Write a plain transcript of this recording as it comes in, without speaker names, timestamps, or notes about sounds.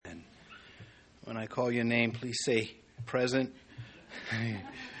When I call your name, please say present.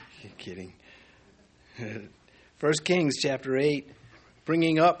 You're kidding. 1 Kings chapter 8,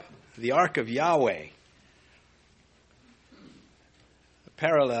 bringing up the Ark of Yahweh. The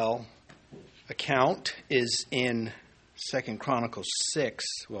parallel account is in 2 Chronicles 6,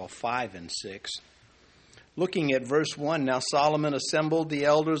 5 and 6. Looking at verse 1, now Solomon assembled the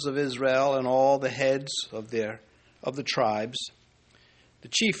elders of Israel and all the heads of the tribes, the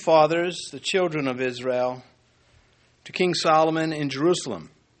chief fathers, the children of Israel, to King Solomon in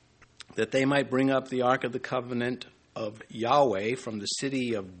Jerusalem, that they might bring up the Ark of the Covenant of Yahweh from the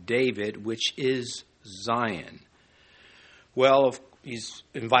city of David, which is Zion. Well, he's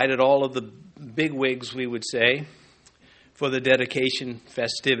invited all of the bigwigs, we would say, for the dedication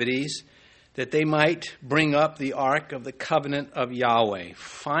festivities, that they might bring up the Ark of the Covenant of Yahweh.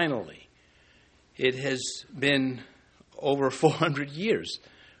 Finally, it has been over 400 years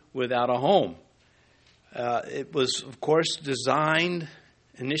without a home. It was, of course, designed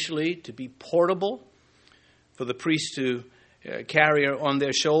initially to be portable for the priests to carry on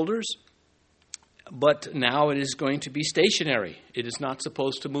their shoulders, but now it is going to be stationary. It is not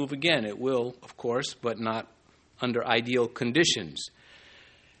supposed to move again. It will, of course, but not under ideal conditions.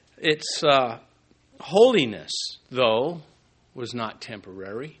 Its holiness, though, was not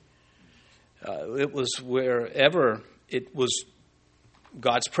temporary. It was wherever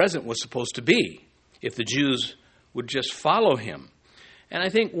God's presence was supposed to be, if the Jews would just follow him. And I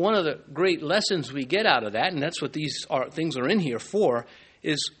think one of the great lessons we get out of that, and that's what these things are in here for,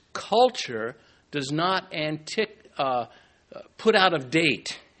 is culture does not put out of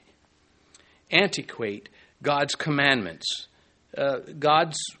date, antiquate God's commandments.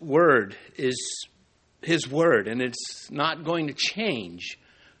 God's word is his word, and it's not going to change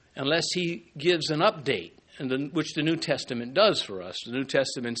unless he gives an update, which the New Testament does for us. The New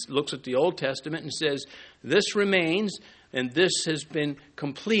Testament looks at the Old Testament and says, this remains, and this has been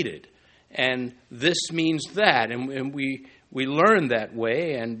completed, and this means that, and we learn that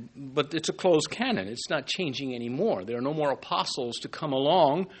way, but it's a closed canon. It's not changing anymore. There are no more apostles to come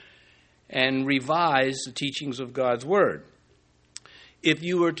along and revise the teachings of God's word. If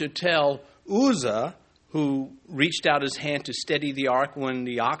you were to tell Uzzah, who reached out his hand to steady the ark when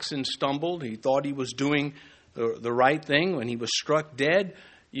the oxen stumbled, he thought he was doing the right thing when he was struck dead,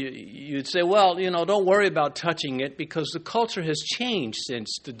 you'd say, well, don't worry about touching it because the culture has changed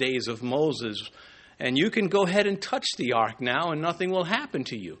since the days of Moses, and you can go ahead and touch the ark now and nothing will happen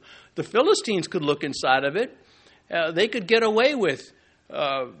to you. The Philistines could look inside of it. They could get away with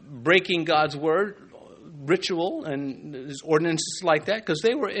breaking God's word, ritual and his ordinances like that, because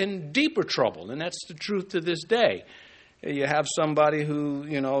they were in deeper trouble, and that's the truth to this day. You have somebody who,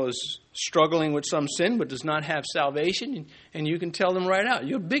 is struggling with some sin but does not have salvation, and you can tell them right out.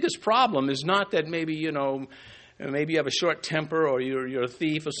 Your biggest problem is not that maybe you have a short temper or you're a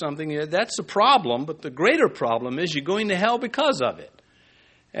thief or something. That's a problem, but the greater problem is you're going to hell because of it.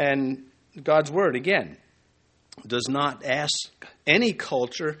 And God's word, again, does not ask any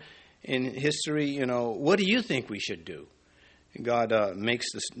culture in history, what do you think we should do? And God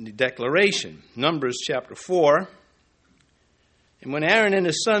makes this declaration. Numbers chapter 4. And when Aaron and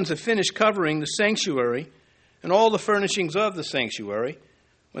his sons have finished covering the sanctuary and all the furnishings of the sanctuary,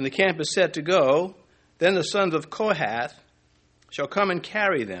 when the camp is set to go, then the sons of Kohath shall come and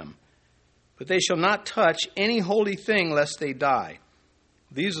carry them. But they shall not touch any holy thing lest they die.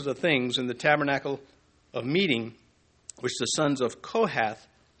 These are the things in the tabernacle of meeting which the sons of Kohath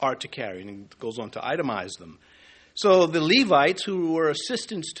are to carry. And it goes on to itemize them. So the Levites, who were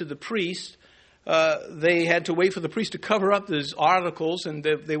assistants to the priest, they had to wait for the priest to cover up these articles, and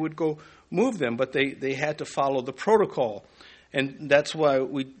they would go move them, but they had to follow the protocol. And that's why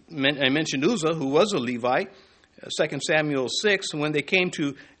I mentioned Uzzah, who was a Levite, 2 Samuel 6. And when they came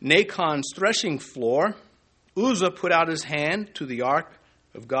to Nachon's threshing floor, Uzzah put out his hand to the ark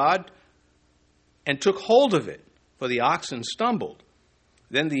of God and took hold of it, for the oxen stumbled.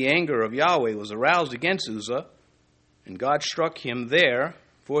 Then the anger of Yahweh was aroused against Uzzah, and God struck him there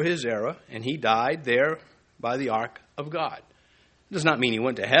for his error, and he died there by the ark of God. It does not mean he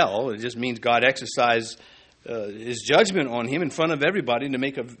went to hell. It just means God exercised his judgment on him in front of everybody to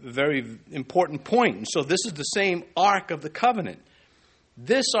make a very important point. And so this is the same Ark of the Covenant.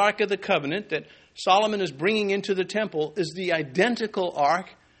 This Ark of the Covenant that Solomon is bringing into the temple is the identical Ark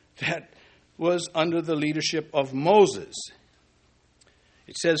that was under the leadership of Moses.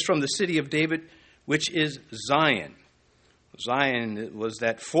 It says from the city of David, which is Zion. Zion was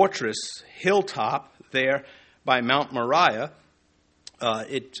that fortress hilltop there by Mount Moriah.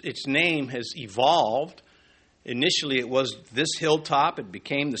 Its name has evolved. Initially, it was this hilltop. It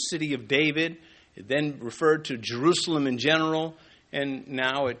became the city of David. It then referred to Jerusalem in general, and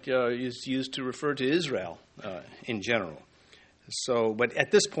now it is used to refer to Israel in general. So, but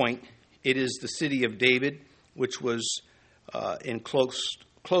at this point, it is the city of David, which was in close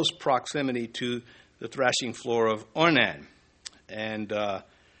proximity to the threshing floor of Ornan. And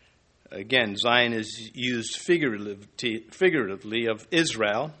again, Zion is used figuratively of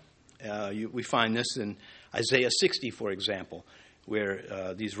Israel. We find this in Isaiah 60, for example,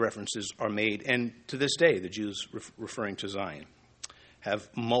 where these references are made. And to this day, the Jews referring to Zion have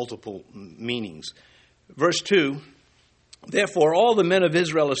multiple meanings. Verse 2, therefore all the men of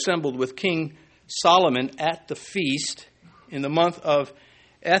Israel assembled with King Solomon at the feast in the month of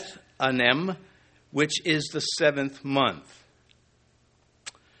Ethanim, which is the 7th month.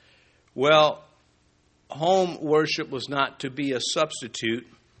 Well, home worship was not to be a substitute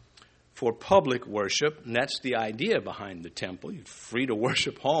for public worship, and that's the idea behind the temple. You're free to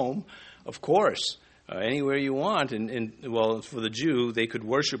worship home, of course, anywhere you want. And well, for the Jew, they could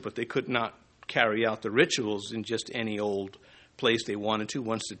worship, but they could not carry out the rituals in just any old place they wanted to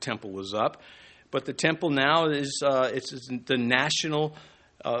once the temple was up. But the temple now is it's the national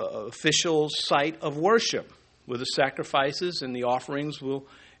official site of worship, where the sacrifices and the offerings will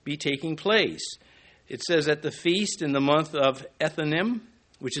be taking place. It says at the feast in the month of Ethanim,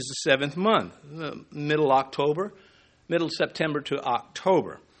 which is the 7th month, middle September to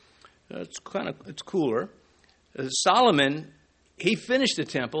October. It's cooler. Solomon, he finished the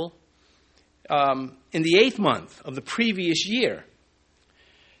temple in the 8th month of the previous year.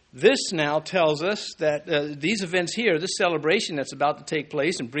 This now tells us that these events here, this celebration that's about to take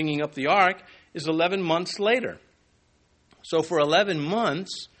place and bringing up the ark, is 11 months later. So for 11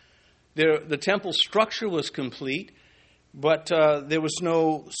 months, the temple structure was complete, but there was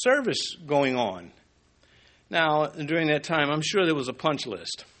no service going on. Now, during that time, I'm sure there was a punch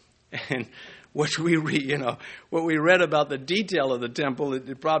list. And what we read about the detail of the temple,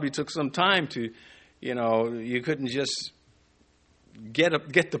 it probably took some time to, you couldn't just get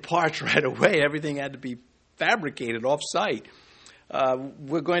the parts right away. Everything had to be fabricated off-site.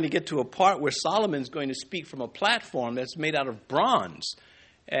 We're going to get to a part where Solomon's going to speak from a platform that's made out of bronze.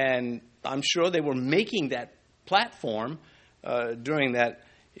 And I'm sure they were making that platform during that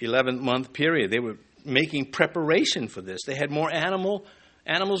 11-month period. They were making preparation for this. They had more animals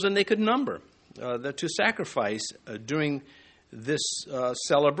than they could number to sacrifice during this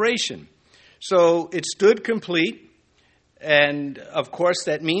celebration. So it stood complete. And, of course,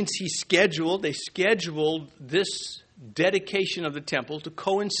 that means they scheduled this dedication of the temple to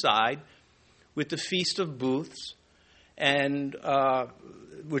coincide with the Feast of Booths, and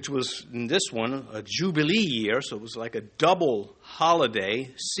which was, in this one, a Jubilee year, so it was like a double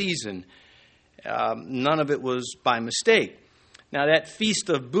holiday season. None of it was by mistake. Now, that Feast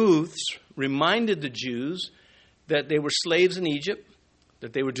of Booths reminded the Jews that they were slaves in Egypt,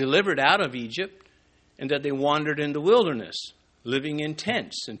 that they were delivered out of Egypt, and that they wandered in the wilderness, living in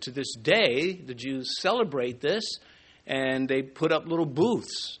tents. And to this day, the Jews celebrate this, and they put up little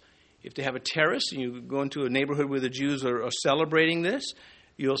booths. If they have a terrace, and you go into a neighborhood where the Jews are celebrating this,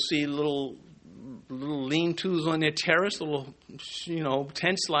 you'll see little lean-tos on their terrace, little,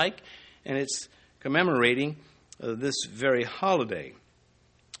 tents-like, and it's commemorating this very holiday.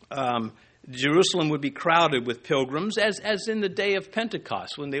 Jerusalem would be crowded with pilgrims, as in the day of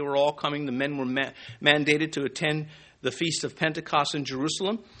Pentecost, when they were all coming. The men were mandated to attend the Feast of Pentecost in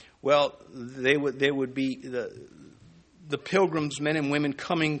Jerusalem. Well, there would be the pilgrims, men and women,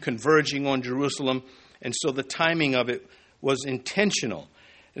 converging on Jerusalem, and so the timing of it was intentional.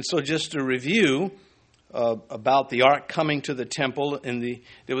 And so just to review about the ark coming to the temple,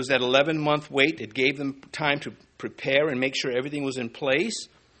 there was that 11-month wait. It gave them time to prepare and make sure everything was in place.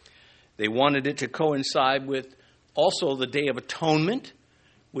 They wanted it to coincide with also the Day of Atonement,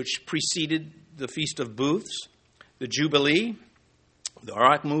 which preceded the Feast of Booths, the Jubilee, the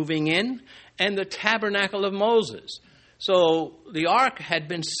Ark moving in, and the Tabernacle of Moses. So the Ark had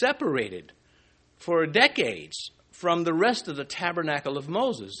been separated for decades from the rest of the Tabernacle of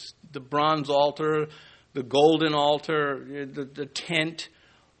Moses. The bronze altar, the golden altar, the tent,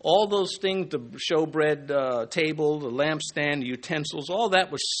 all those things, the showbread table, the lampstand, the utensils, all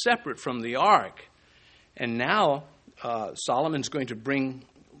that was separate from the ark. And now Solomon's going to bring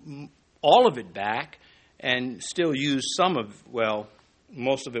all of it back and still use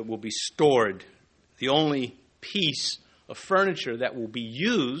most of it will be stored. The only piece of furniture that will be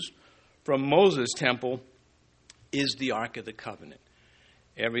used from Moses' temple is the Ark of the Covenant.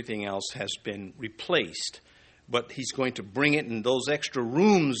 Everything else has been replaced. But he's going to bring it in those extra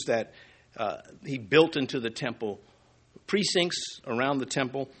rooms that he built into the temple precincts around the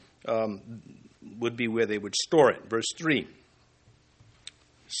temple. would be where they would store it. Verse 3.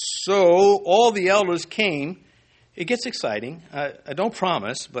 So all the elders came. It gets exciting. I don't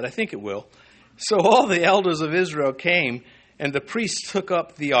promise, but I think it will. So all the elders of Israel came, and the priests took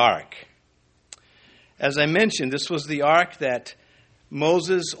up the ark. As I mentioned, this was the ark that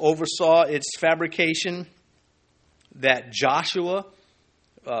Moses oversaw its fabrication, that Joshua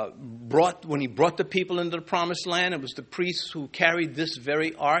brought when he brought the people into the promised land. It was the priests who carried this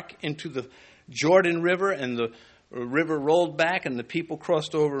very ark into the Jordan River, and the river rolled back, and the people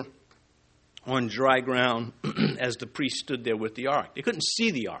crossed over on dry ground as the priests stood there with the ark. They couldn't see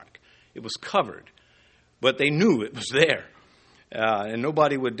the ark. It was covered, but they knew it was there, and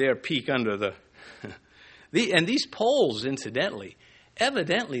nobody would dare peek under the... And these poles, incidentally,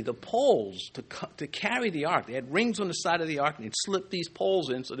 evidently the poles to carry the ark, they had rings on the side of the ark, and they'd slip these poles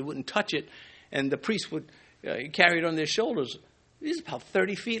in so they wouldn't touch it, and the priests would carry it on their shoulders. These are about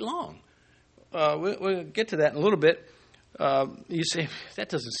 30 feet long. We'll get to that in a little bit. You say, that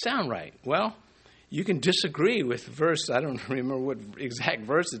doesn't sound right. Well, you can disagree with the verse. I don't remember what exact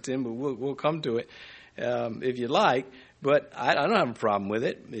verse it's in, but we'll come to it if you like. But I don't have a problem with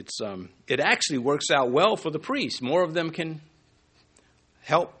it. It actually works out well for the priests. More of them can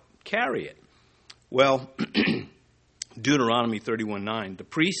help carry it. Well, Deuteronomy 31:9, the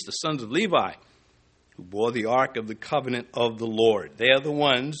priests, the sons of Levi, who bore the ark of the covenant of the Lord. They are the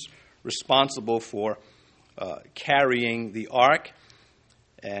ones responsible for carrying the ark.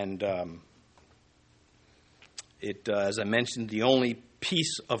 And as I mentioned, the only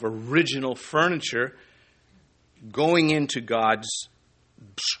piece of original furniture going into God's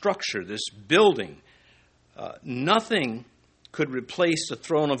structure, this building. Nothing could replace the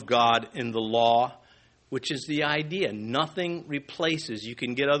throne of God in the law, which is the idea. Nothing replaces. You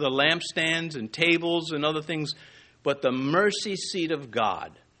can get other lampstands and tables and other things, but the mercy seat of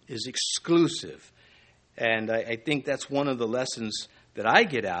God is exclusive. And I think that's one of the lessons that I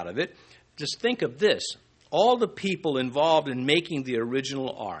get out of it. Just think of this. All the people involved in making the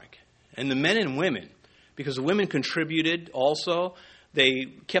original ark, and the men and women, because the women contributed also. They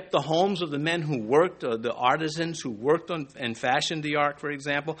kept the homes of the men who worked, the artisans who worked on and fashioned the ark, for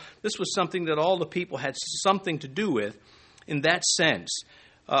example. This was something that all the people had something to do with in that sense.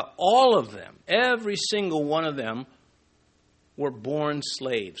 All of them, every single one of them, were born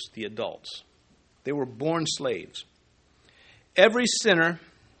slaves, the adults. They were born slaves. Every sinner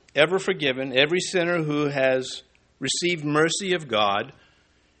ever forgiven, every sinner who has received mercy of God,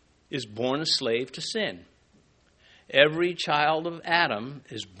 is born a slave to sin. Every child of Adam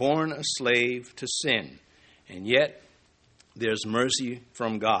is born a slave to sin. And yet, there's mercy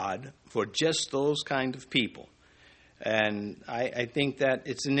from God for just those kind of people. And I think that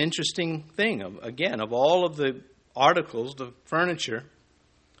it's an interesting thing. Of all of the articles, the furniture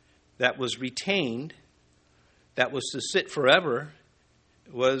that was retained, that was to sit forever,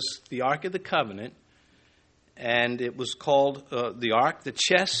 was the Ark of the Covenant. And it was called the ark, the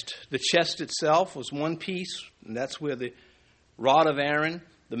chest. The chest itself was one piece, and that's where the rod of Aaron,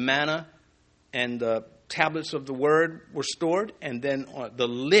 the manna, and the tablets of the word were stored. And then the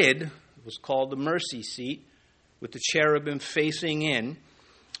lid was called the mercy seat, with the cherubim facing in,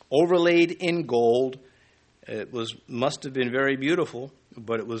 overlaid in gold. It must have been very beautiful,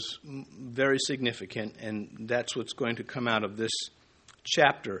 but it was very significant, and that's what's going to come out of this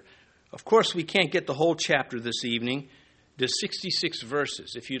chapter. Of course, we can't get the whole chapter this evening. There's 66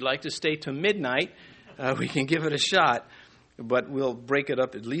 verses. If you'd like to stay till midnight, we can give it a shot, but we'll break it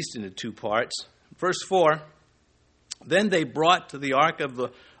up at least into two parts. Verse 4, then they brought to the ark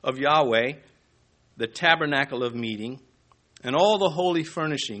of Yahweh the tabernacle of meeting and all the holy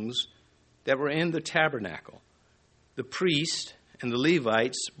furnishings that were in the tabernacle. The priest and the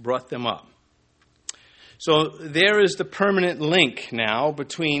Levites brought them up. So there is the permanent link now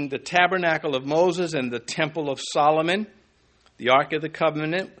between the tabernacle of Moses and the temple of Solomon, the Ark of the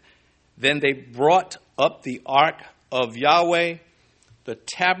Covenant. Then they brought up the Ark of Yahweh, the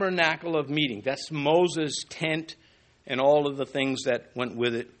tabernacle of meeting. That's Moses' tent and all of the things that went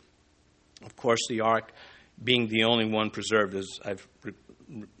with it. Of course, the Ark being the only one preserved, as I've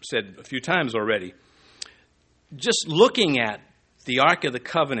said a few times already. Just looking at the Ark of the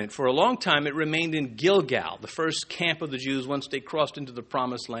Covenant, for a long time it remained in Gilgal, the first camp of the Jews once they crossed into the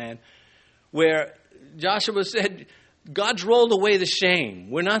Promised Land, where Joshua said, God's rolled away the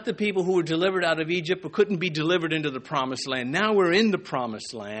shame. We're not the people who were delivered out of Egypt but couldn't be delivered into the Promised Land. Now we're in the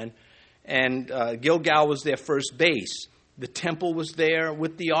Promised Land, and Gilgal was their first base. The temple was there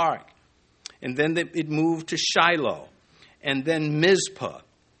with the Ark. And then it moved to Shiloh, and then Mizpah.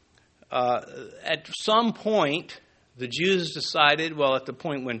 At some point, the Jews decided, at the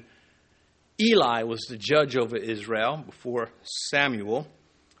point when Eli was the judge over Israel before Samuel.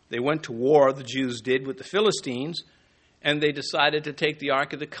 They went to war, the Jews did, with the Philistines, and they decided to take the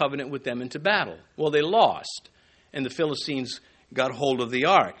Ark of the Covenant with them into battle. Well, they lost, and the Philistines got hold of the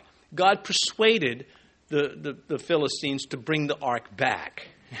Ark. God persuaded the Philistines to bring the Ark back,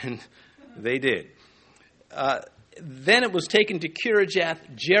 and they did. Then it was taken to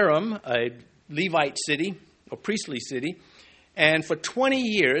Kirjath-Jearim, a Levite city, a priestly city, and for 20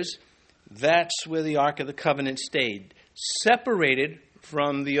 years, that's where the Ark of the Covenant stayed, separated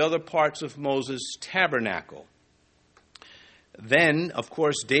from the other parts of Moses' tabernacle. Then, of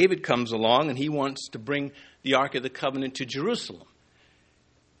course, David comes along, and he wants to bring the Ark of the Covenant to Jerusalem.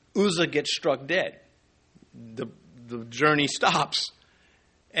 Uzzah gets struck dead. The journey stops,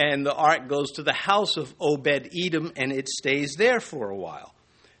 and the ark goes to the house of Obed-Edom, and it stays there for a while.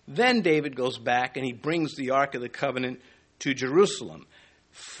 Then David goes back, and he brings the Ark of the Covenant to Jerusalem.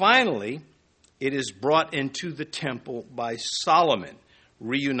 Finally, it is brought into the temple by Solomon,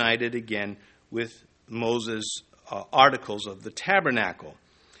 reunited again with Moses' articles of the tabernacle.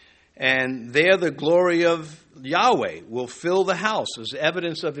 And there the glory of Yahweh will fill the house as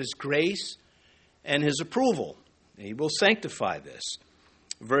evidence of his grace and his approval. He will sanctify this.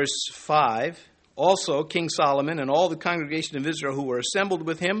 Verse 5, also King Solomon and all the congregation of Israel who were assembled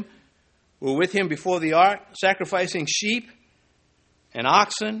with him were with him before the ark, sacrificing sheep and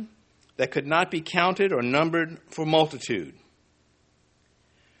oxen that could not be counted or numbered for multitude.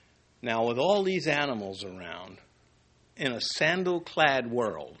 Now, with all these animals around, in a sandal-clad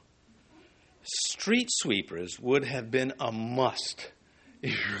world, street sweepers would have been a must.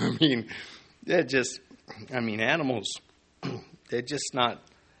 Animals, they're just not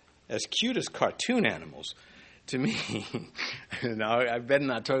as cute as cartoon animals to me. Now, I better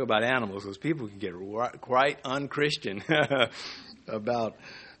not talk about animals because people can get quite unchristian about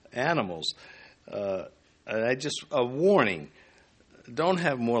animals. A warning, don't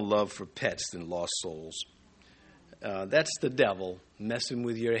have more love for pets than lost souls. That's the devil messing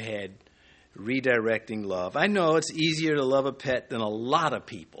with your head, redirecting love. I know it's easier to love a pet than a lot of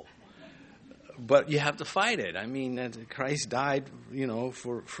people, but you have to fight it. I mean, Christ died,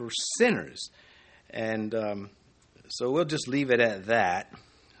 for sinners. And so we'll just leave it at that.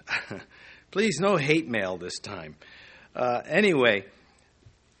 Please, no hate mail this time. Anyway,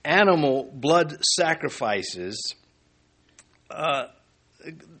 animal blood sacrifices.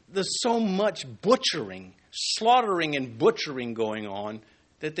 There's so much slaughtering and butchering going on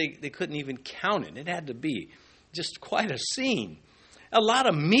that they couldn't even count it. It had to be just quite a scene. A lot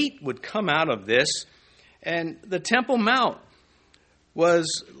of meat would come out of this, and the Temple Mount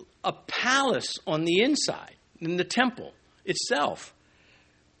was a palace on the inside, in the temple itself,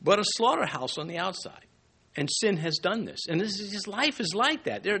 but a slaughterhouse on the outside. And sin has done this. And this is just, life is like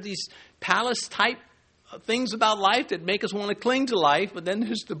that. There are these palace-type things about life that make us want to cling to life, but then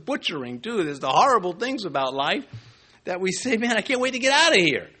there's the butchering, too. There's the horrible things about life that we say, man, I can't wait to get out of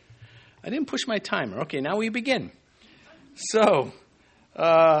here. I didn't push my timer. Okay, now we begin. So,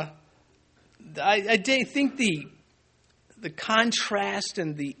 I think the contrast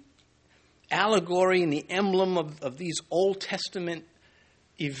and the allegory and the emblem of these Old Testament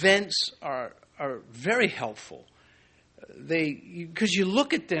events are very helpful. Because you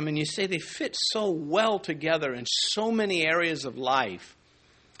look at them and you say they fit so well together in so many areas of life.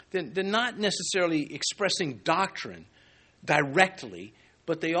 They're not necessarily expressing doctrine directly,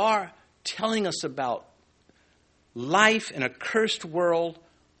 but they are telling us about life in a cursed world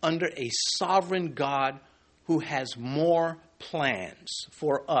under a sovereign God who has more plans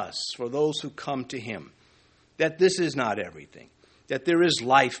for us, for those who come to him. That this is not everything. That there is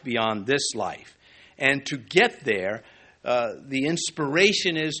life beyond this life. And to get there, the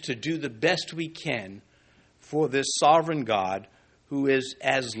inspiration is to do the best we can for this sovereign God who is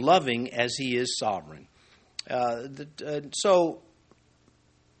as loving as he is sovereign. So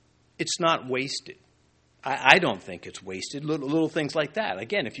it's not wasted. I don't think it's wasted. Little things like that.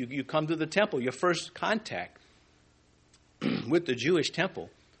 Again, if you come to the temple, your first contact with the Jewish temple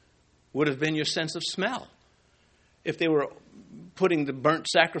would have been your sense of smell. If they were putting the burnt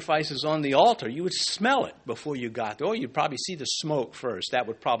sacrifices on the altar, you would smell it before you got there. Or you'd probably see the smoke first. That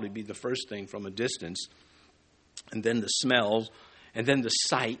would probably be the first thing from a distance. And then the smells, and then the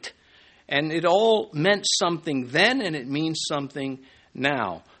sight. And it all meant something then, and it means something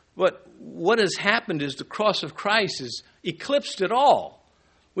now. But what has happened is the cross of Christ has eclipsed it all.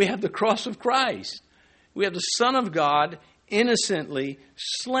 We have the cross of Christ. We have the Son of God innocently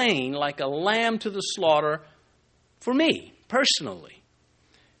slain like a lamb to the slaughter for me, personally.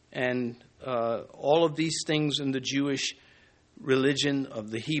 And all of these things in the Jewish religion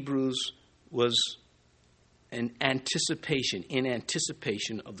of the Hebrews was in anticipation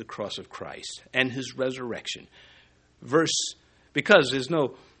of the cross of Christ and his resurrection. Because there's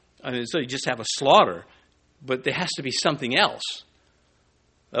so you just have a slaughter, but there has to be something else.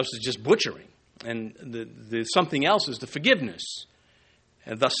 Else is just butchering. And the something else is the forgiveness.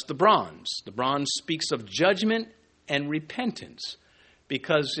 And thus the bronze. The bronze speaks of judgment and repentance.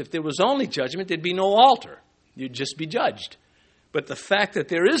 Because if there was only judgment, there'd be no altar. You'd just be judged. But the fact that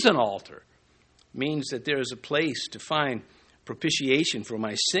there is an altar means that there is a place to find propitiation for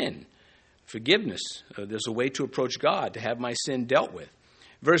my sin, forgiveness. There's a way to approach God, to have my sin dealt with.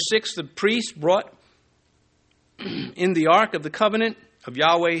 Verse 6, the priest brought in the ark of the covenant of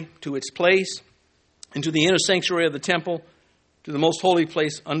Yahweh to its place, into the inner sanctuary of the temple, to the most holy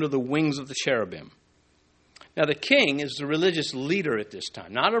place under the wings of the cherubim. Now the king is the religious leader at this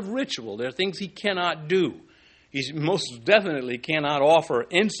time, not of ritual. There are things he cannot do. He most definitely cannot offer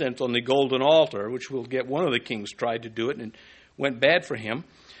incense on the golden altar, which we'll get. One of the kings tried to do it and went bad for him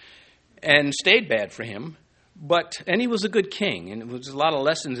and stayed bad for him. And he was a good king, and there was a lot of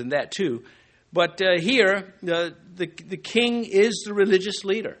lessons in that too. But here, the king is the religious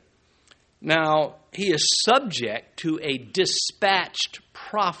leader. Now, he is subject to a dispatched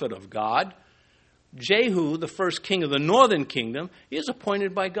prophet of God. Jehu, the first king of the northern kingdom, is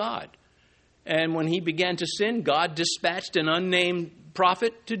appointed by God. And when he began to sin, God dispatched an unnamed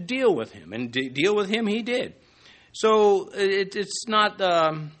prophet to deal with him. And deal with him he did. So it's not...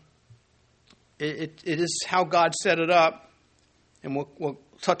 It is how God set it up. And we'll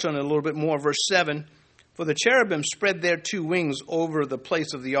touch on it a little bit more. Verse 7, for the cherubim spread their two wings over the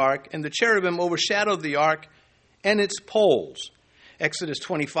place of the ark, and the cherubim overshadowed the ark and its poles. Exodus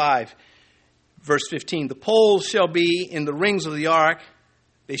 25, verse 15, the poles shall be in the rings of the ark,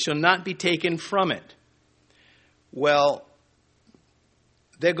 they shall not be taken from it. Well,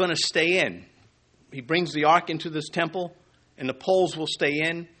 they're going to stay in. He brings the ark into this temple, and the poles will stay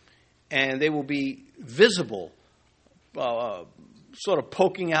in, and they will be visible, sort of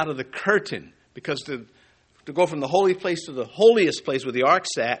poking out of the curtain, because to go from the holy place to the holiest place where the ark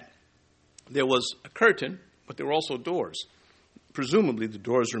sat, there was a curtain, but there were also doors. Presumably the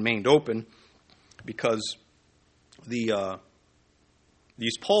doors remained open because these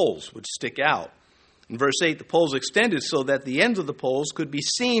poles would stick out. In verse 8, the poles extended so that the ends of the poles could be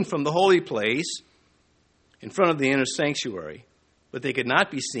seen from the holy place in front of the inner sanctuary, but they could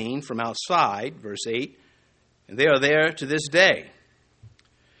not be seen from outside, verse 8, and they are there to this day.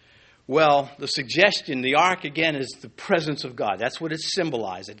 Well, the suggestion, the ark again is the presence of God. That's what it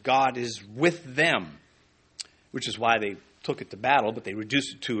symbolized, that God is with them, which is why they took it to battle, but they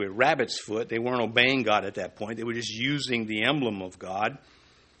reduced it to a rabbit's foot. They weren't obeying God at that point. They were just using the emblem of God.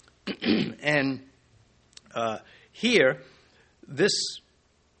 And here,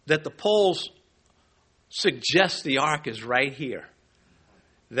 that the poles suggest the ark is right here.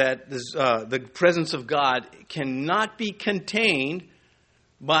 That the presence of God cannot be contained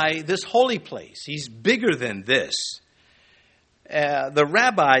by this holy place. He's bigger than this. The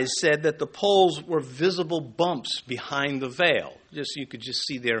rabbis said that the poles were visible bumps behind the veil. You could just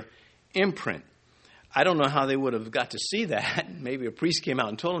see their imprint. I don't know how they would have got to see that. Maybe a priest came out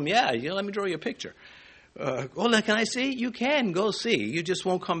and told them, let me draw you a picture. Can I see? You can go see. You just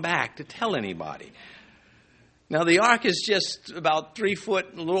won't come back to tell anybody. Now, the ark is just about 3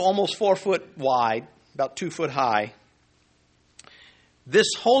 foot, almost 4 foot wide, about 2 foot high. This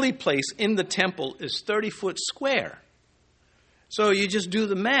holy place in the temple is 30 foot square. So you just do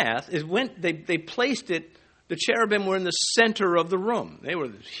the math. They placed it, the cherubim were in the center of the room. They were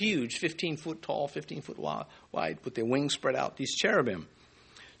huge, 15 foot tall, 15 foot wide, with their wings spread out, these cherubim.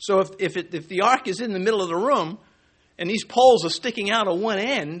 So if the ark is in the middle of the room, and these poles are sticking out at one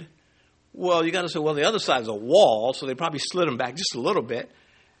end, well, you got to say, the other side is a wall, so they probably slid them back just a little bit.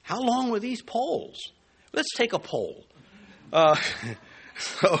 How long were these poles? Let's take a poll.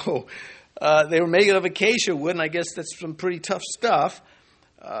 They were made of acacia wood, and I guess that's some pretty tough stuff.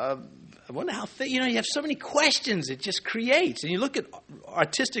 I wonder how thick. You have so many questions it just creates. And you look at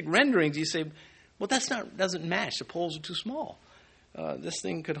artistic renderings, you say, doesn't match. The poles are too small. This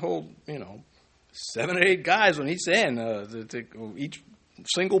thing could hold, 7 or 8 guys on each end, each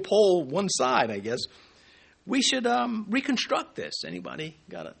single pole one side, I guess. We should reconstruct this. Anybody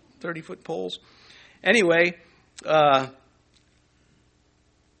got a 30-foot poles? Anyway,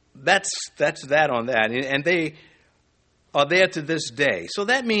 that's that on that. And they are there to this day. So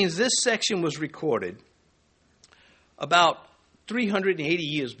that means this section was recorded about 380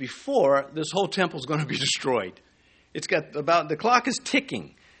 years before this whole temple is going to be destroyed. The clock is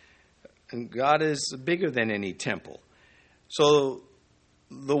ticking. And God is bigger than any temple. So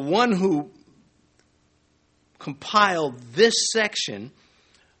the one who compiled this section,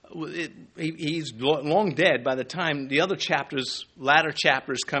 he's long dead by the time the other chapters, latter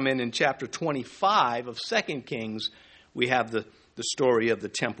chapters come in chapter 25 of 2 Kings. We have the story of the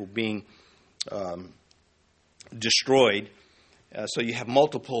temple being destroyed. So you have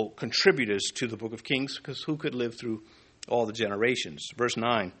multiple contributors to the book of Kings, because who could live through all the generations? Verse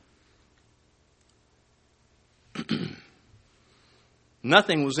 9.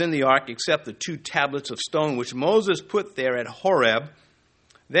 Nothing was in the ark except the 2 tablets of stone which Moses put there at Horeb.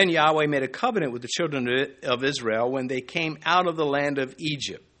 Then Yahweh made a covenant with the children of Israel when they came out of the land of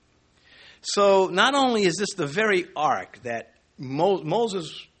Egypt. So not only is this the very ark that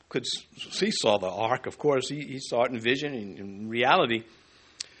Moses could see, saw the ark, of course, he saw it in vision and in reality.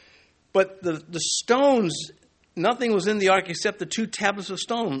 But the stones, nothing was in the ark except the 2 tablets of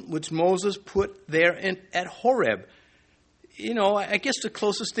stone which Moses put there at Horeb. I guess the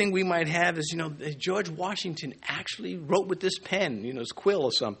closest thing we might have is, George Washington actually wrote with this pen, his quill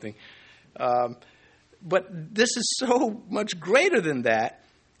or something. But this is so much greater than that.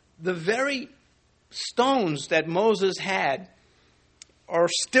 The very stones that Moses had are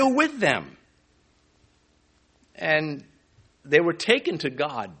still with them. And they were taken to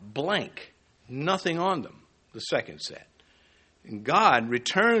God blank, nothing on them, the second set. And God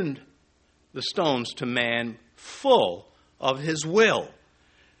returned the stones to man full of his will.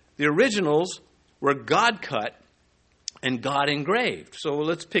 The originals were God cut and God engraved. So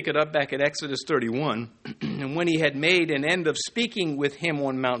let's pick it up back at Exodus 31. And when he had made an end of speaking with him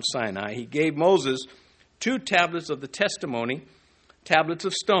on Mount Sinai, he gave Moses 2 tablets of the testimony, tablets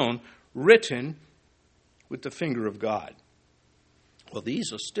of stone, written with the finger of God. Well,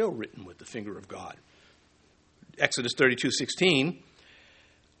 these are still written with the finger of God. Exodus 32:16.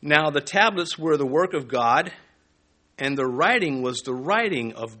 Now the tablets were the work of God, and the writing was the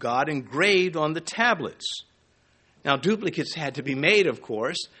writing of God engraved on the tablets. Now, duplicates had to be made, of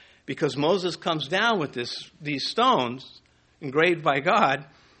course, because Moses comes down with these stones engraved by God.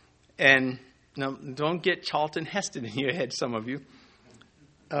 And now, don't get Charlton Heston in your head, some of you.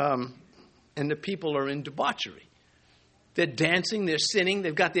 And the people are in debauchery. They're dancing, they're sinning,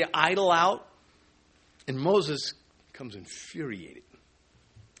 they've got their idol out. And Moses comes infuriated.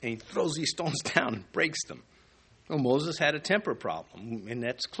 And he throws these stones down and breaks them. Well, Moses had a temper problem, and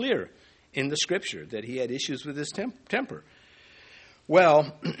that's clear in the scripture that he had issues with his temper.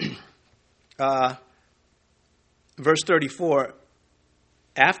 Well, verse 34,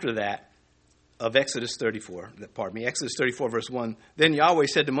 after that, of Exodus 34, Exodus 34, verse 1, then Yahweh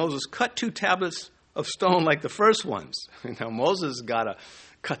said to Moses, cut 2 tablets of stone like the first ones. Now, Moses got to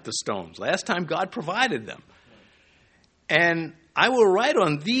cut the stones. Last time, God provided them. And I will write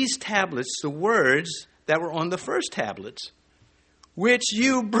on these tablets the words that were on the first tablets, which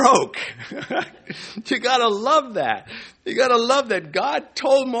you broke. You got to love that. You got to love that God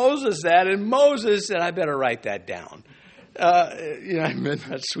told Moses that, and Moses said, I better write that down. I meant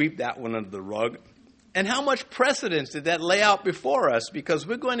not sweep that one under the rug. And how much precedence did that lay out before us? Because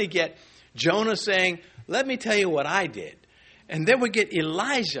we're going to get Jonah saying, let me tell you what I did. And then we get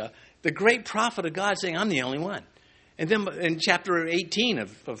Elijah, the great prophet of God, saying, I'm the only one. And then in chapter 18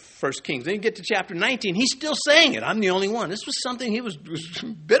 of 1 Kings, then you get to chapter 19, he's still saying it. I'm the only one. This was something he was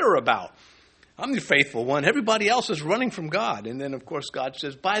bitter about. I'm the faithful one. Everybody else is running from God. And then, of course, God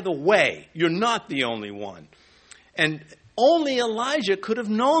says, by the way, you're not the only one. And only Elijah could have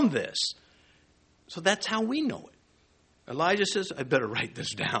known this. So that's how we know it. Elijah says, I better write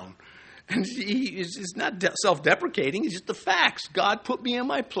this down. And he's not self-deprecating. It's just the facts. God put me in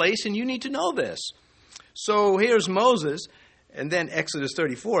my place, and you need to know this. So here's Moses, and then Exodus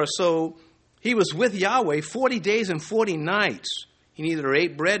 34. So he was with Yahweh 40 days and 40 nights. He neither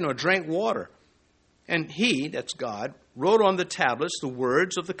ate bread nor drank water. And he, that's God, wrote on the tablets the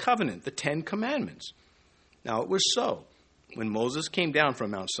words of the covenant, the 10 commandments. Now it was so, when Moses came down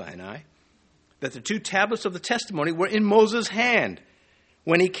from Mount Sinai, that the 2 tablets of the testimony were in Moses' hand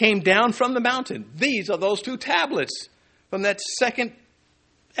when he came down from the mountain. These are those 2 tablets from that second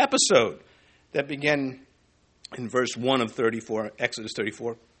episode that began in verse 1 of 34, Exodus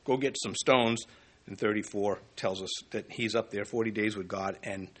 34. Go get some stones. And 34 tells us that he's up there 40 days with God,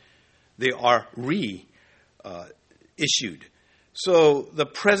 and they are reissued. So the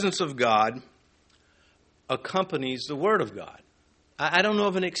presence of God accompanies the Word of God. I don't know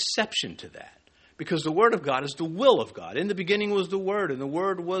of an exception to that, because the Word of God is the will of God. In the beginning was the Word, and the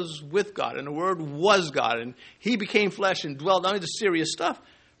Word was with God, and the Word was God, and He became flesh and dwelt. Not only the serious stuff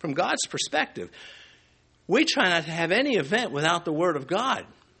from God's perspective. We try not to have any event without the Word of God.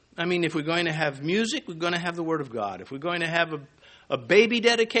 I mean, if we're going to have music, we're going to have the Word of God. If we're going to have a baby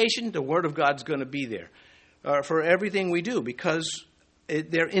dedication, the Word of God's going to be there. for everything we do, because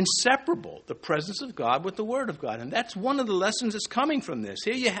they're inseparable, the presence of God with the Word of God. And that's one of the lessons that's coming from this.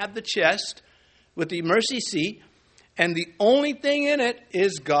 Here you have the chest with the mercy seat, and the only thing in it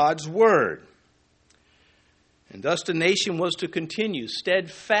is God's Word. And thus the nation was to continue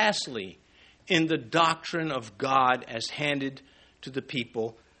steadfastly in the doctrine of God as handed to the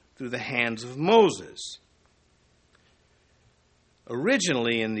people through the hands of Moses.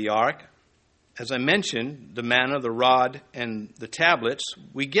 Originally in the ark, as I mentioned, the manna, the rod, and the tablets,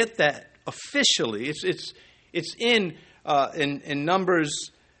 we get that officially. It's in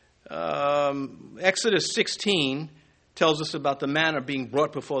Numbers. Exodus 16 tells us about the manna being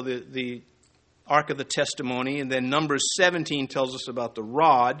brought before the Ark of the Testimony, and then Numbers 17 tells us about the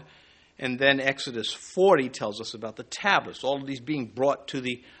rod, and then Exodus 40 tells us about the tablets, all of these being brought to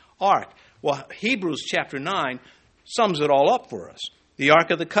the ark. Well, Hebrews chapter 9 sums it all up for us. The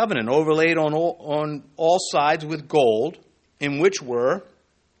Ark of the Covenant, overlaid on all sides with gold, in which were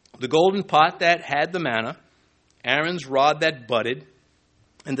the golden pot that had the manna, Aaron's rod that budded,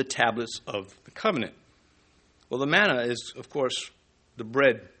 and the tablets of the covenant. Well, the manna is, of course, the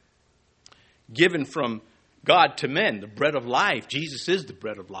bread given from God to men, the bread of life. Jesus is the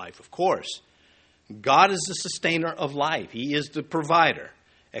bread of life, of course. God is the sustainer of life. He is the provider.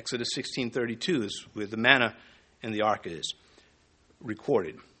 Exodus 16:32 is where the manna and the ark is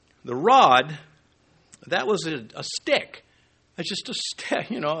recorded. The rod, that was a stick. It's just a stick,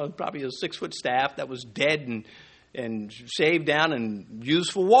 probably a 6-foot staff that was dead and shaved down and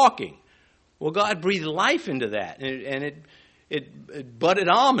used for walking. Well, God breathed life into that, and it budded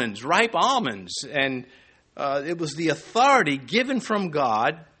almonds, ripe almonds, and it was the authority given from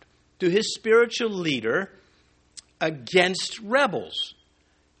God to his spiritual leader against rebels.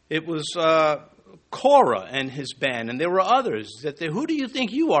 It was Korah and his band, and there were others. Who do you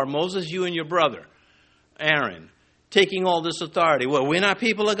think you are, Moses, you and your brother, Aaron, taking all this authority? Well, we're not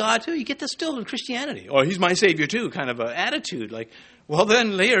people of God too? You get this still in Christianity. Or he's my Savior too, kind of an attitude. Like, well,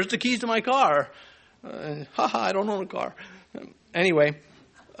 then here's the keys to my car. I don't own a car. Anyway,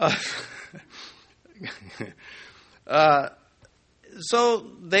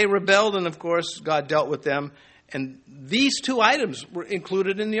 so they rebelled, and of course God dealt with them. And these two items were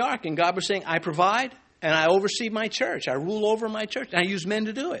included in the ark. And God was saying, I provide and I oversee my church. I rule over my church. And I use men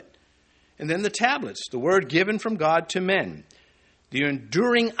to do it. And then the tablets, the word given from God to men. The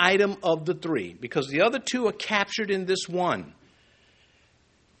enduring item of the three. Because the other two are captured in this one.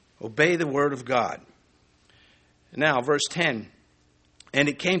 Obey the word of God. Now, verse 10. And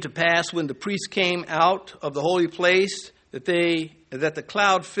it came to pass when the priests came out of the holy place that the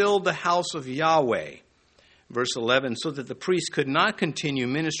cloud filled the house of Yahweh. Verse 11, so that the priest could not continue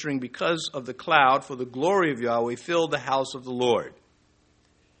ministering because of the cloud, for the glory of Yahweh filled the house of the Lord.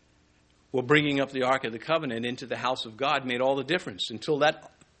 Well, bringing up the Ark of the Covenant into the house of God made all the difference. Until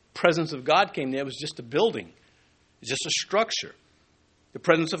that presence of God came there, it was just a building. It was just a structure. The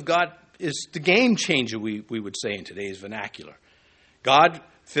presence of God is the game changer, we would say in today's vernacular. God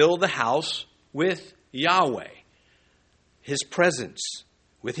filled the house with Yahweh, his presence,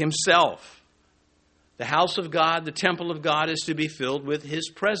 with himself. The house of God, the temple of God, is to be filled with his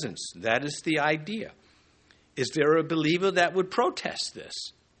presence. That is the idea. Is there a believer that would protest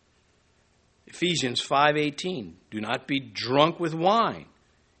this? Ephesians 5:18, do not be drunk with wine,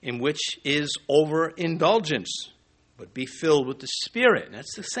 in which is overindulgence, but be filled with the Spirit.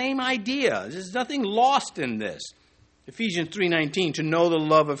 That's the same idea. There's nothing lost in this. Ephesians 3:19, to know the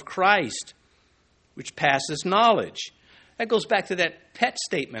love of Christ, which passes knowledge. That goes back to that pet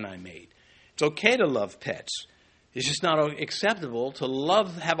statement I made. It's okay to love pets. It's just not acceptable to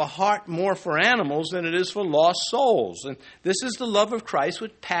have a heart more for animals than it is for lost souls. And this is the love of Christ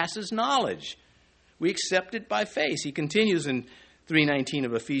which passes knowledge. We accept it by faith. He continues in 3:19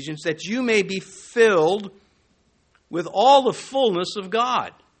 of Ephesians, that you may be filled with all the fullness of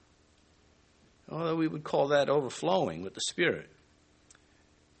God. Well, we would call that overflowing with the Spirit.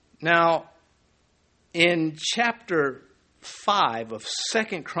 Now, in chapter 5 of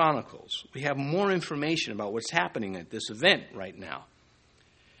 2 Chronicles, we have more information about what's happening at this event right now.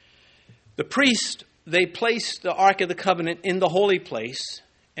 The priest, they place the Ark of the Covenant in the holy place,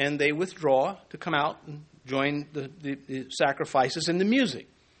 and they withdraw to come out and join the sacrifices and the music.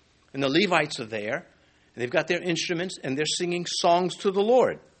 And the Levites are there, and they've got their instruments, and they're singing songs to the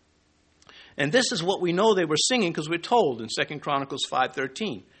Lord. And this is what we know they were singing, because we're told in 2 Chronicles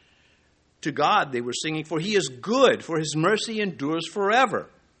 5:13. To God they were singing, for he is good, for his mercy endures forever.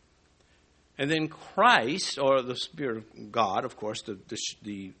 And then Christ, or the Spirit of God, of course,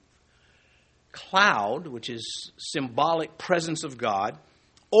 the cloud, which is symbolic presence of God,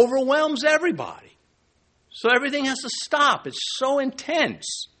 overwhelms everybody. So everything has to stop. It's so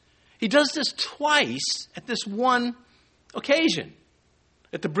intense. He does this twice at this one occasion.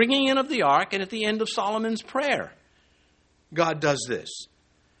 At the bringing in of the ark and at the end of Solomon's prayer. God does this.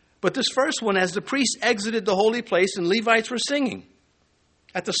 But this first one, as the priests exited the holy place and Levites were singing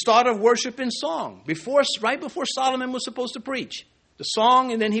at the start of worship in song, right before Solomon was supposed to preach. The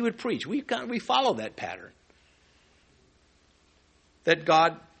song, and then he would preach. We follow that pattern. That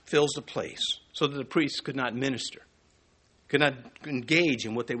God fills the place so that the priests could not minister, could not engage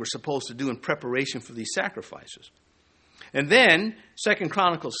in what they were supposed to do in preparation for these sacrifices. And then, 2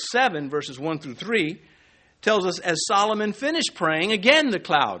 Chronicles 7, verses 1 through 3, tells us as Solomon finished praying, again the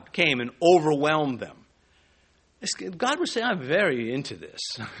cloud came and overwhelmed them. God was saying, I'm very into this.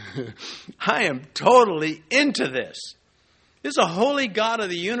 I am totally into this. This is a holy God of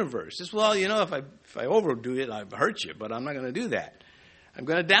the universe. Well, if I overdo it, I've hurt you, but I'm not going to do that. I'm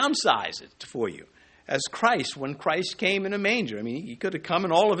going to downsize it for you. As Christ, when Christ came in a manger, he could have come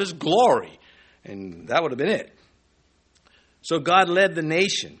in all of his glory, and that would have been it. So God led the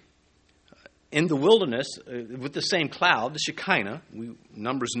nation in the wilderness with the same cloud, the Shekinah,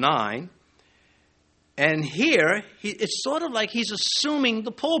 Numbers 9. And here, it's sort of like he's assuming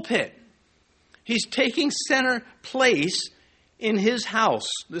the pulpit. He's taking center place in his house.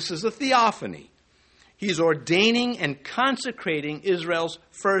 This is a theophany. He's ordaining and consecrating Israel's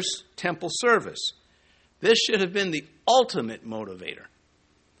first temple service. This should have been the ultimate motivator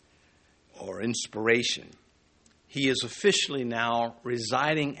or inspiration. He is officially now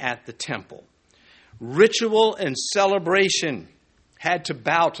residing at the temple. Ritual and celebration had to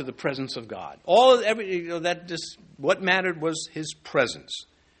bow to the presence of God. What mattered was his presence.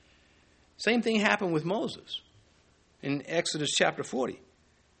 Same thing happened with Moses in Exodus chapter 40.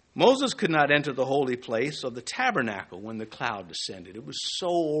 Moses could not enter the holy place of the tabernacle when the cloud descended. It was so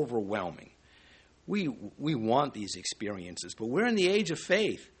overwhelming. We want these experiences, but we're in the age of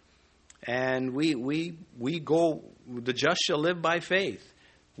faith. And we go, the just shall live by faith.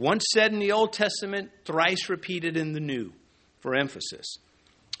 Once said in the Old Testament, thrice repeated in the New, for emphasis.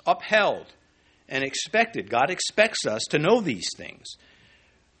 Upheld and expected. God expects us to know these things.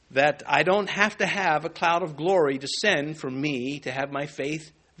 That I don't have to have a cloud of glory descend for me to have my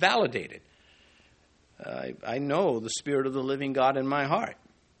faith validated. I know the Spirit of the living God in my heart,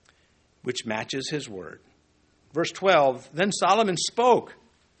 which matches his word. Verse 12, then Solomon spoke.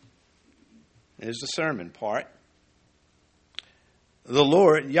 Here's the sermon part. The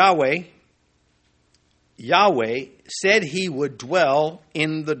Lord, Yahweh said he would dwell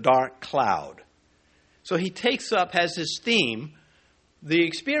in the dark cloud. So he takes up as his theme the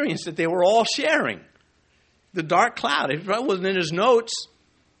experience that they were all sharing. The dark cloud. It wasn't in his notes.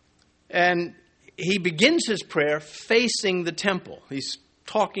 And he begins his prayer facing the temple. He's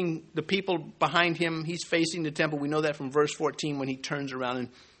talking, the people behind him, he's facing the temple. We know that from verse 14 when he turns around and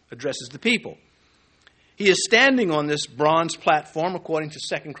addresses the people. He is standing on this bronze platform, according to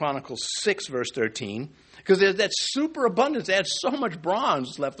 2 Chronicles 6, verse 13, because there's that superabundance. They had so much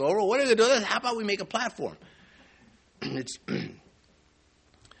bronze left over. What are they doing? How about we make a platform? It's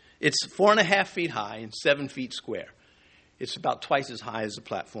 4.5 feet high and 7 feet square. It's about twice as high as the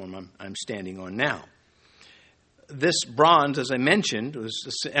platform I'm standing on now. This bronze, as I mentioned,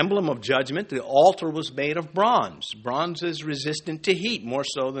 was the emblem of judgment. The altar was made of bronze. Bronze is resistant to heat, more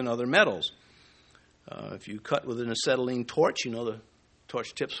so than other metals. If you cut with an acetylene torch, the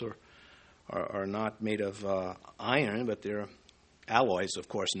torch tips are not made of iron, but they're alloys, of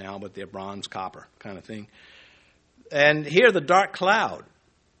course, now, but they're bronze, copper kind of thing. And here, the dark cloud.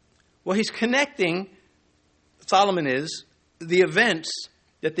 Well, he's connecting, Solomon is, the events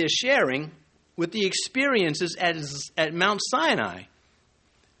that they're sharing with the experiences at Mount Sinai.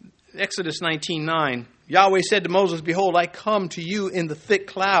 Exodus 19:9, Yahweh said to Moses, behold, I come to you in the thick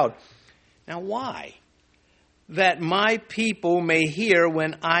cloud. Now, why? That my people may hear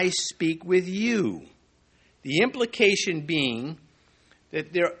when I speak with you. The implication being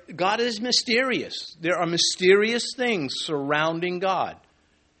that God is mysterious. There are mysterious things surrounding God.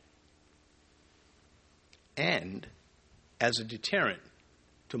 And as a deterrent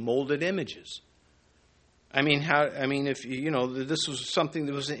to molded images. If this was something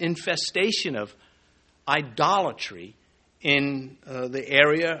that was an infestation of idolatry in the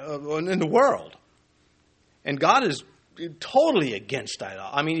area, in the world. And God is totally against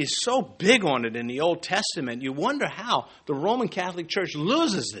idolatry. He's so big on it in the Old Testament. You wonder how the Roman Catholic Church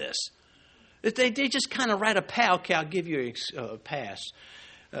loses this. They just kind of write a pass. Okay, I'll give you a pass.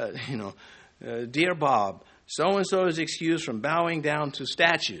 Dear Bob, so-and-so is excused from bowing down to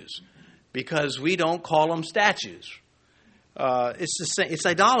statues because we don't call them statues. It's the same. It's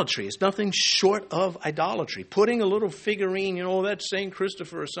idolatry. It's nothing short of idolatry. Putting a little figurine, that's St.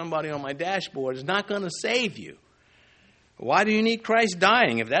 Christopher or somebody on my dashboard is not going to save you. Why do you need Christ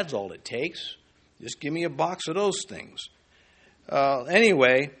dying if that's all it takes? Just give me a box of those things.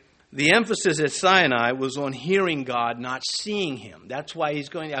 Anyway, the emphasis at Sinai was on hearing God, not seeing him. That's why he's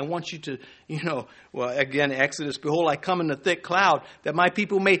going, I want you to, again, Exodus, behold, I come in a thick cloud, that my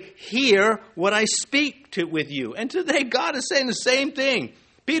people may hear what I speak with you. And today, God is saying the same thing.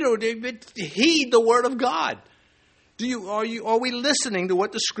 Peter, heed the word of God. Are we listening to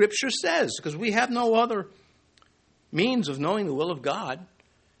what the Scripture says? Because we have no other means of knowing the will of God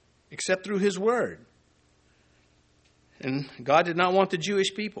except through his word. And God did not want the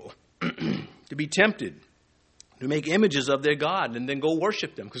Jewish people to be tempted to make images of their God and then go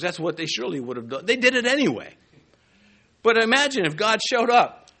worship them, because that's what they surely would have done. They did it anyway. But imagine if God showed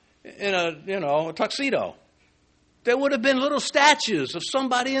up in a tuxedo. There would have been little statues of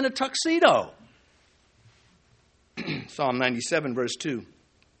somebody in a tuxedo. Psalm 97, verse 2.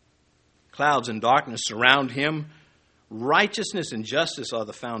 Clouds and darkness surround him. Righteousness and justice are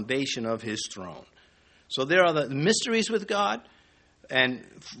the foundation of his throne. So there are the mysteries with God, and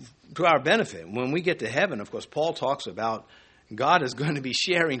to our benefit, when we get to heaven, of course, Paul talks about God is going to be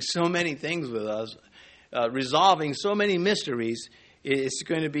sharing so many things with us, resolving so many mysteries. It's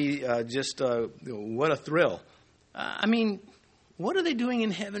going to be what a thrill. What are they doing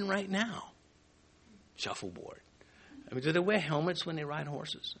in heaven right now? Shuffleboard. Do they wear helmets when they ride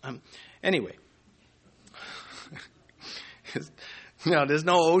horses? Anyway. There's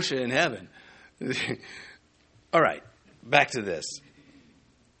no OSHA in heaven. All right, back to this.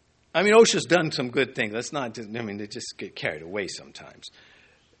 OSHA's done some good things. Let's not just, they just get carried away sometimes.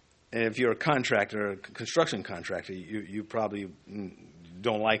 And if you're a contractor, a construction contractor, you probably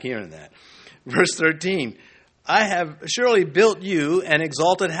don't like hearing that. Verse 13, I have surely built you an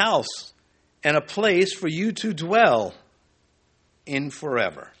exalted house and a place for you to dwell in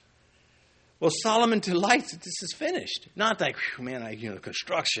forever. Well, Solomon delights that this is finished. Not like,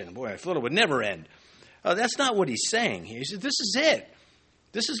 construction, boy, I thought it would never end. That's not what he's saying. He says, this is it.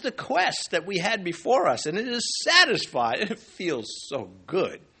 This is the quest that we had before us, and it is satisfied. It feels so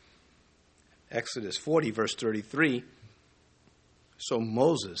good. Exodus 40, verse 33. So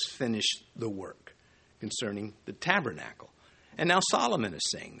Moses finished the work concerning the tabernacle. And now Solomon is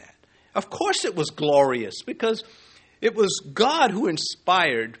saying that. Of course it was glorious, because it was God who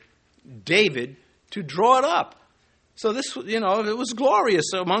inspired David to draw it up. So this, it was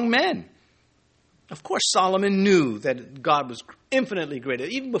glorious among men. Of course, Solomon knew that God was infinitely greater.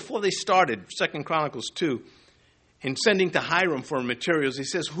 Even before they started 2 Chronicles 2, in sending to Hiram for materials, he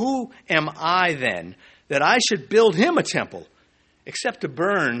says, who am I then that I should build him a temple except to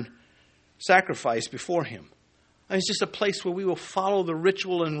burn sacrifice before him? It's just a place where we will follow the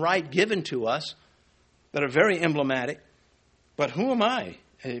ritual and rite given to us that are very emblematic. But who am I?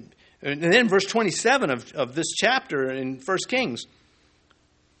 And then verse 27 of this chapter in 1 Kings.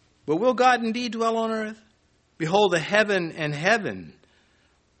 But will God indeed dwell on earth? Behold, the heaven and heaven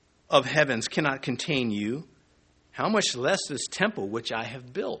of heavens cannot contain you. How much less this temple which I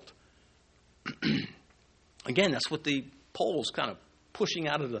have built? Again, that's what the Poles kind of pushing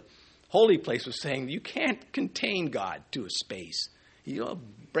out of the holy place was saying. You can't contain God to a space. You'll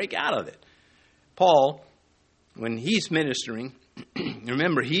break out of it. Paul, when he's ministering,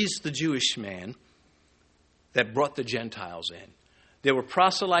 remember, he's the Jewish man that brought the Gentiles in. There were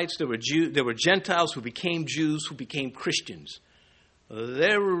proselytes, there were Gentiles who became Jews, who became Christians.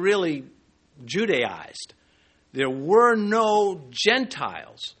 They were really Judaized. There were no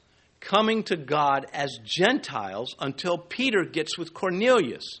Gentiles coming to God as Gentiles until Peter gets with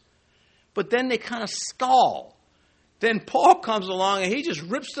Cornelius. But then they kind of stall. Then Paul comes along and he just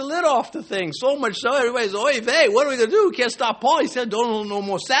rips the lid off the thing. So much so everybody's, oy vey, what are we going to do? We can't stop Paul. He said, no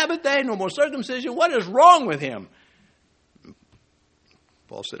more Sabbath day, no more circumcision. What is wrong with him?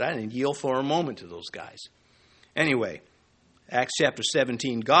 Paul said, I didn't yield for a moment to those guys. Anyway, Acts chapter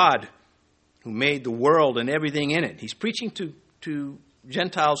 17, God who made the world and everything in it. He's preaching to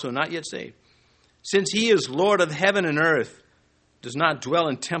Gentiles who are not yet saved. Since he is Lord of heaven and earth, does not dwell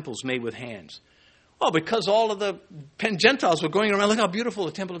in temples made with hands. Well, because all of the Gentiles were going around, look how beautiful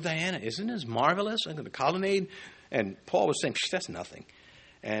the temple of Diana. Isn't this marvelous? Look at the colonnade. And Paul was saying, that's nothing.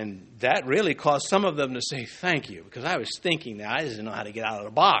 And that really caused some of them to say, thank you, because I was thinking that I didn't know how to get out of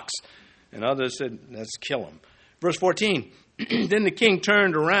the box. And others said, let's kill him. Verse 14, then the king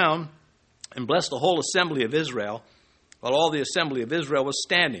turned around and blessed the whole assembly of Israel, while all the assembly of Israel was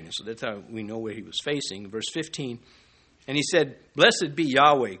standing. So that's how we know where he was facing. Verse 15, and he said, blessed be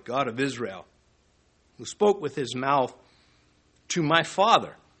Yahweh, God of Israel, who spoke with his mouth to my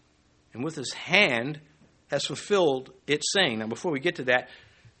Father, and with his hand has fulfilled its saying. Now, before we get to that,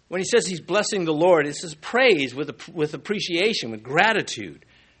 when he says he's blessing the Lord, it says praise with appreciation, with gratitude.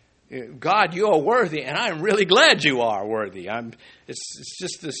 God, you are worthy, and I'm really glad you are worthy. It's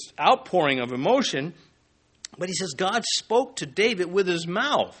just this outpouring of emotion. But he says God spoke to David with his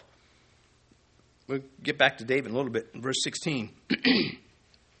mouth. We'll get back to David in a little bit. Verse 16.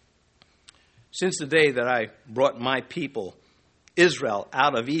 Since the day that I brought my people, Israel,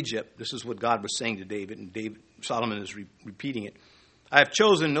 out of Egypt, this is what God was saying to David, and Solomon is repeating it. I have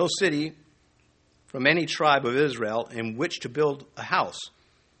chosen no city from any tribe of Israel in which to build a house.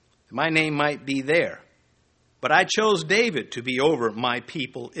 My name might be there. But I chose David to be over my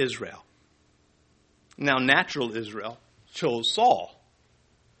people Israel. Now, natural Israel chose Saul.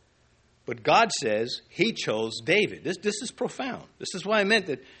 But God says he chose David. This is profound. This is why I meant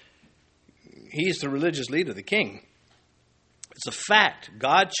that he's the religious leader, the king. It's a fact.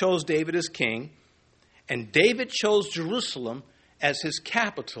 God chose David as king, and David chose Jerusalem as his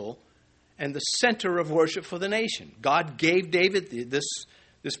capital and the center of worship for the nation. God gave David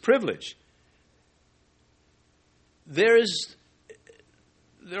this privilege. There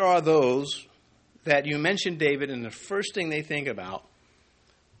are those that you mention David, and the first thing they think about,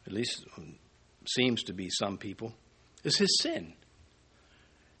 at least seems to be some people, is his sin.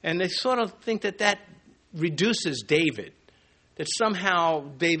 And they sort of think that reduces David, that somehow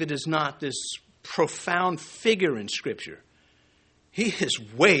David is not this profound figure in Scripture. He is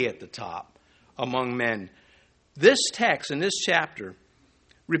way at the top among men. This text in this chapter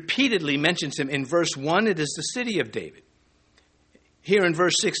repeatedly mentions him. In verse 1, it is the city of David. Here in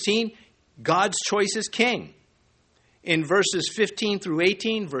verse 16, God's choice as king. In verses 15 through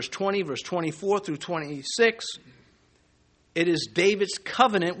 18, verse 20, verse 24 through 26, it is David's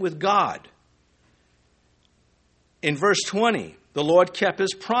covenant with God. In verse 20, the Lord kept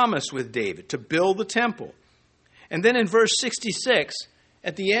his promise with David to build the temple. And then in verse 66,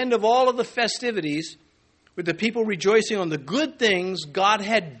 at the end of all of the festivities, with the people rejoicing on the good things God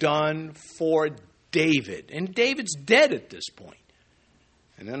had done for David. And David's dead at this point.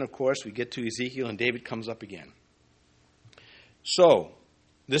 And then, of course, we get to Ezekiel, and David comes up again. So,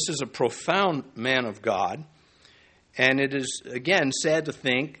 this is a profound man of God. And it is, again, sad to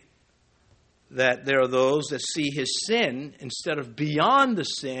think that there are those that see his sin instead of beyond the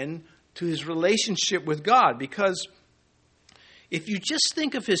sin to his relationship with God. Because if you just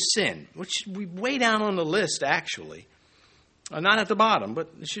think of his sin, which we way down on the list, actually, not at the bottom, but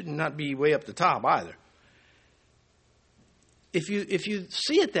it should not be way up the top either. If you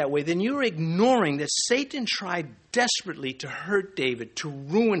see it that way, then you're ignoring that Satan tried desperately to hurt David, to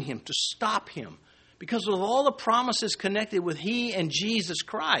ruin him, to stop him, because of all the promises connected with he and Jesus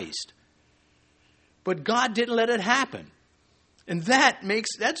Christ. But God didn't let it happen. And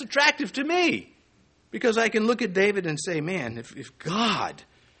that's attractive to me, because I can look at David and say, man, if God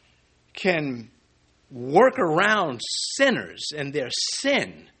can work around sinners and their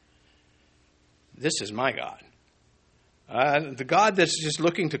sin, this is my God. The God that's just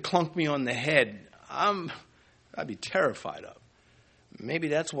looking to clunk me on the head, I'd be terrified of. Maybe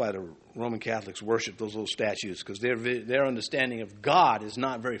that's why the Roman Catholics worship those little statues, because their understanding of God is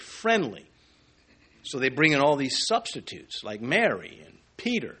not very friendly. So they bring in all these substitutes, like Mary and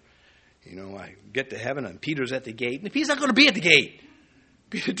Peter. You know, I get to heaven and Peter's at the gate. And Peter's not going to be at the gate.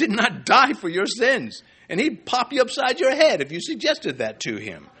 Peter did not die for your sins. And he'd pop you upside your head if you suggested that to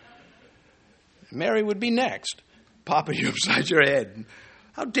him. Mary would be next, popping you upside your head.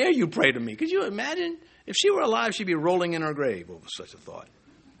 How dare you pray to me? Could you imagine? If she were alive, she'd be rolling in her grave over such a thought.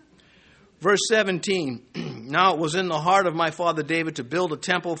 Verse 17, now it was in the heart of my father David to build a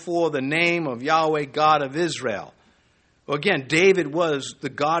temple for the name of Yahweh, God of Israel. Well, again, David was the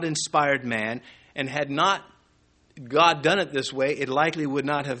God-inspired man, and had not God done it this way, it likely would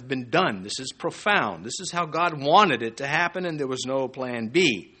not have been done. This is profound. This is how God wanted it to happen, and there was no plan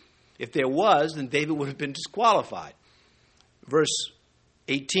B. If there was, then David would have been disqualified. Verse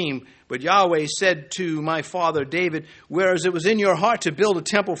 18, but Yahweh said to my father David, whereas it was in your heart to build a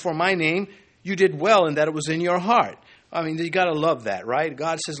temple for my name, you did well in that it was in your heart. I mean, you got to love that, right?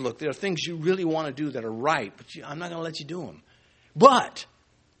 God says, look, there are things you really want to do that are right, but I'm not going to let you do them. But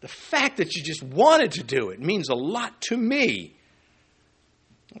the fact that you just wanted to do it means a lot to me.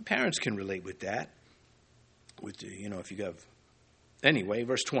 Well, parents can relate with that. If you have... Anyway,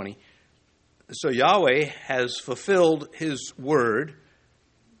 verse 20. So Yahweh has fulfilled his word,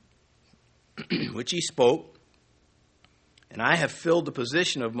 which he spoke, and I have filled the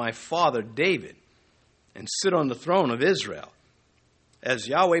position of my father David and sit on the throne of Israel, as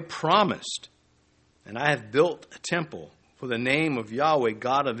Yahweh promised, and I have built a temple for the name of Yahweh,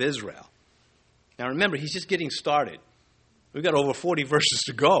 God of Israel. Now remember, he's just getting started. We've got over 40 verses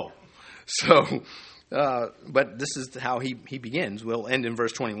to go. So, but this is how he begins. We'll end in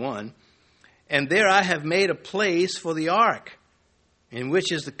verse 21. And there I have made a place for the ark, in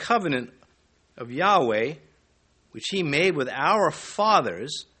which is the covenant of Yahweh, which he made with our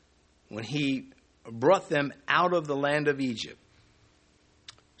fathers when he brought them out of the land of Egypt.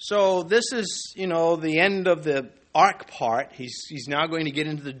 So this is, the end of the ark part. He's now going to get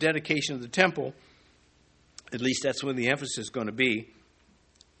into the dedication of the temple. At least that's where the emphasis is going to be.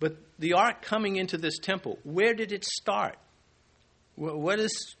 But the ark coming into this temple, where did it start? What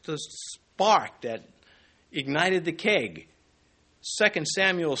is the spark that ignited the keg? 2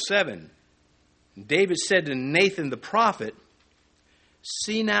 Samuel 7. David said to Nathan the prophet,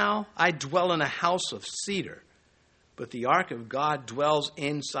 "See now, I dwell in a house of cedar, but the ark of God dwells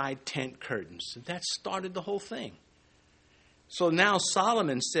inside tent curtains." And that started the whole thing. So now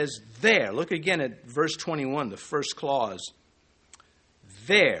Solomon says there, look again at verse 21, the first clause.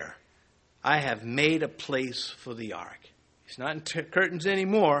 There I have made a place for the ark. It's not in curtains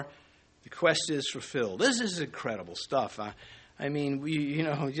anymore. The quest is fulfilled. This is incredible stuff. I mean,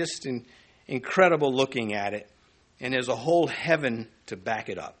 just incredible looking at it. And there's a whole heaven to back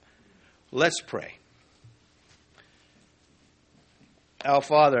it up. Let's pray. Our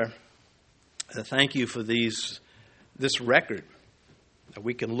Father, thank you for this record. That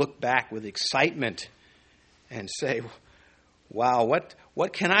we can look back with excitement and say, wow,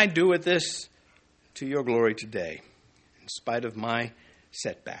 what can I do with this to your glory today, in spite of my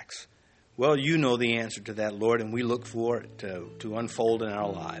setbacks? Well, you know the answer to that, Lord, and we look for it to unfold in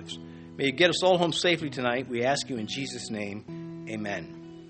our lives. May you get us all home safely tonight. We ask you in Jesus' name, amen.